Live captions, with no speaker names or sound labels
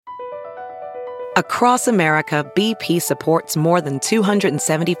Across America, BP supports more than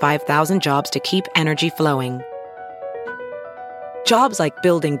 275,000 jobs to keep energy flowing. Jobs like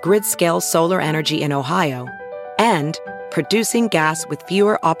building grid-scale solar energy in Ohio and producing gas with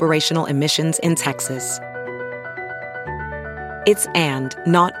fewer operational emissions in Texas. It's and,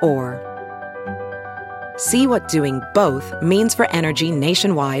 not or. See what doing both means for energy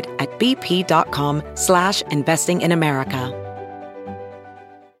nationwide at bp.com/investing in America.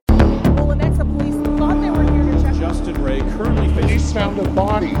 Justin Ray currently faces found a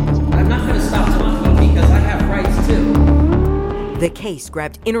body. I'm not going to stop talking because I have rights too. The case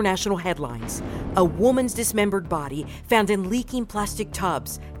grabbed international headlines. A woman's dismembered body found in leaking plastic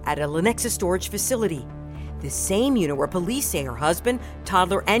tubs at a Lenexa storage facility. The same unit where police say her husband,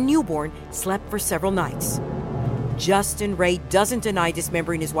 toddler, and newborn slept for several nights. Justin Ray doesn't deny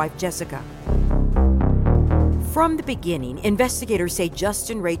dismembering his wife, Jessica. From the beginning, investigators say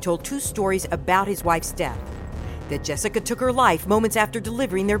Justin Ray told two stories about his wife's death. That Jessica took her life moments after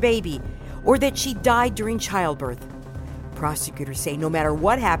delivering their baby, or that she died during childbirth. Prosecutors say no matter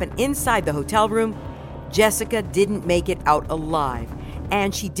what happened inside the hotel room, Jessica didn't make it out alive,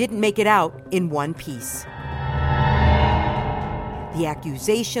 and she didn't make it out in one piece. The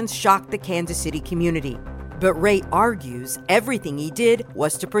accusations shocked the Kansas City community, but Ray argues everything he did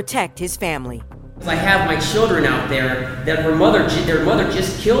was to protect his family. I have my children out there that their mother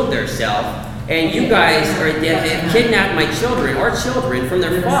just killed herself, and you guys have kidnapped my children, our children, from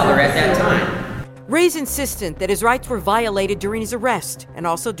their father at that time. Ray's insistent that his rights were violated during his arrest and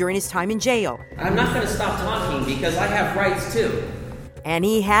also during his time in jail. I'm not going to stop talking because I have rights too. And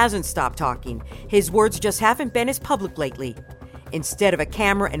he hasn't stopped talking. His words just haven't been as public lately. Instead of a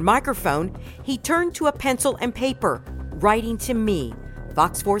camera and microphone, he turned to a pencil and paper, writing to me,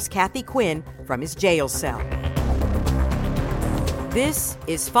 Fox 4's Kathy Quinn, from his jail cell. This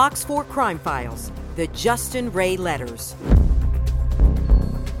is Fox 4 Crime Files, the Justin Ray letters.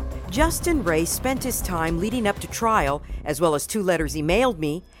 Justin Ray spent his time leading up to trial, as well as two letters he mailed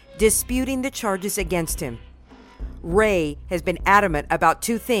me, disputing the charges against him. Ray has been adamant about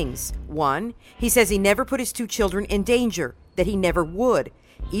two things. One, he says he never put his two children in danger, that he never would,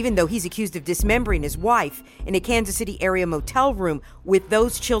 even though he's accused of dismembering his wife in a Kansas City area motel room with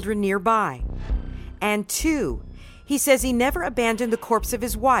those children nearby. And two, he says he never abandoned the corpse of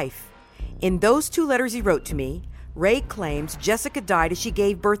his wife. In those two letters he wrote to me, Ray claims Jessica died as she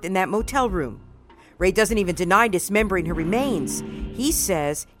gave birth in that motel room. Ray doesn't even deny dismembering her remains. He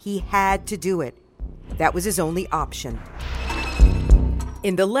says he had to do it. That was his only option.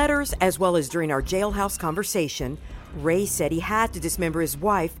 In the letters, as well as during our jailhouse conversation, Ray said he had to dismember his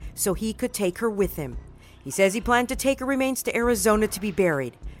wife so he could take her with him. He says he planned to take her remains to Arizona to be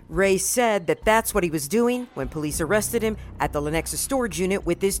buried. Ray said that that's what he was doing when police arrested him at the Lenexa storage unit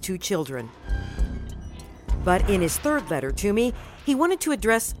with his two children. But in his third letter to me, he wanted to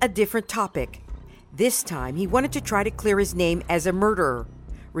address a different topic. This time, he wanted to try to clear his name as a murderer.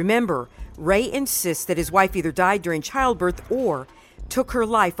 Remember, Ray insists that his wife either died during childbirth or took her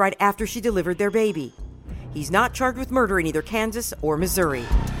life right after she delivered their baby. He's not charged with murder in either Kansas or Missouri.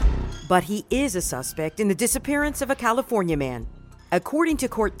 But he is a suspect in the disappearance of a California man. According to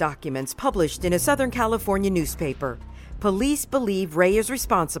court documents published in a Southern California newspaper, police believe Ray is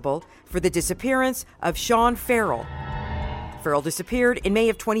responsible for the disappearance of Sean Farrell. Farrell disappeared in May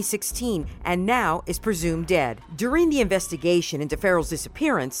of 2016 and now is presumed dead. During the investigation into Farrell's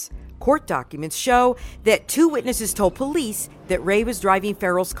disappearance, court documents show that two witnesses told police that Ray was driving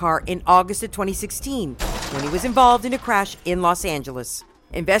Farrell's car in August of 2016 when he was involved in a crash in Los Angeles.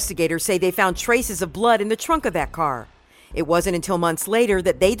 Investigators say they found traces of blood in the trunk of that car. It wasn't until months later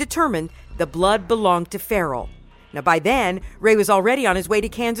that they determined the blood belonged to Farrell. Now, by then, Ray was already on his way to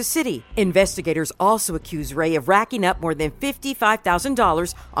Kansas City. Investigators also accuse Ray of racking up more than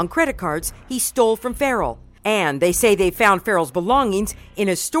 $55,000 on credit cards he stole from Farrell. And they say they found Farrell's belongings in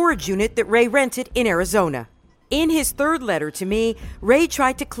a storage unit that Ray rented in Arizona. In his third letter to me, Ray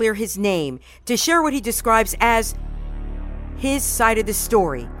tried to clear his name to share what he describes as his side of the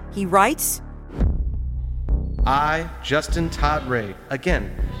story. He writes, I, Justin Todd Ray,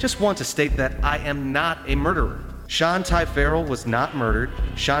 again, just want to state that I am not a murderer. Sean Ty Farrell was not murdered.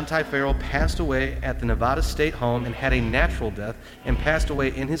 Sean Ty Farrell passed away at the Nevada State Home and had a natural death and passed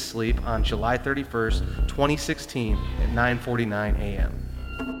away in his sleep on July 31st, 2016 at 9:49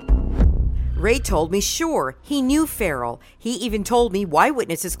 a.m. Ray told me, sure, he knew Farrell. He even told me why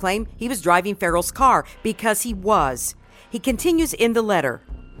witnesses claim he was driving Farrell's car, because he was. He continues in the letter.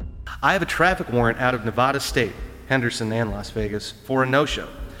 I have a traffic warrant out of Nevada State, Henderson and Las Vegas, for a no-show.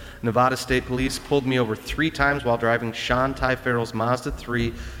 Nevada State Police pulled me over 3 times while driving Sean Ty Farrell's Mazda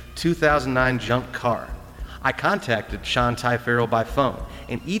 3 2009 junk car. I contacted Sean Ty Farrell by phone,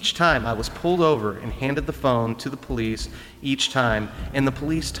 and each time I was pulled over and handed the phone to the police each time, and the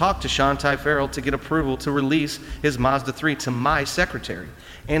police talked to Sean Ty Farrell to get approval to release his Mazda 3 to my secretary,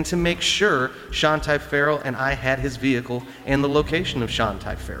 and to make sure Sean Ty Farrell and I had his vehicle and the location of Sean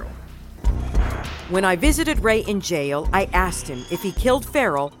Ty Farrell. When I visited Ray in jail, I asked him if he killed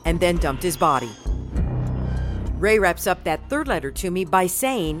Farrell and then dumped his body. Ray wraps up that third letter to me by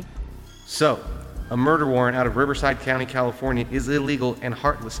saying, So, a murder warrant out of Riverside County, California is illegal and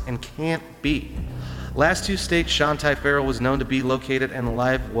heartless and can't be. Last two states Sean Ty Farrell was known to be located and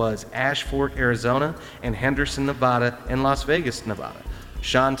alive was Ash Fork, Arizona, and Henderson, Nevada, and Las Vegas, Nevada.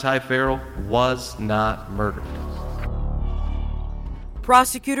 Sean Ty Farrell was not murdered.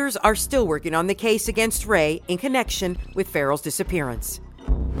 Prosecutors are still working on the case against Ray in connection with Farrell's disappearance.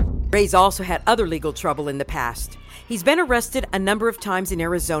 Ray's also had other legal trouble in the past. He's been arrested a number of times in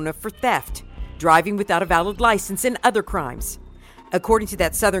Arizona for theft, driving without a valid license, and other crimes. According to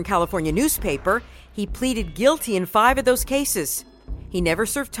that Southern California newspaper, he pleaded guilty in 5 of those cases. He never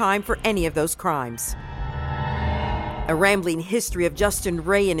served time for any of those crimes. A rambling history of Justin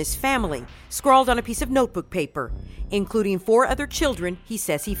Ray and his family, scrawled on a piece of notebook paper, including 4 other children he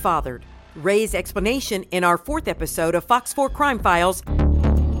says he fathered. Ray's explanation in our 4th episode of Fox 4 Crime Files,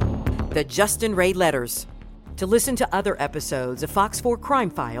 The Justin Ray Letters. To listen to other episodes of Fox 4 Crime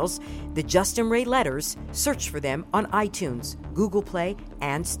Files, The Justin Ray Letters, search for them on iTunes, Google Play,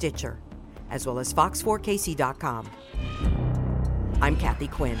 and Stitcher, as well as fox4kc.com. I'm Kathy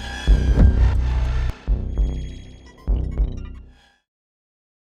Quinn.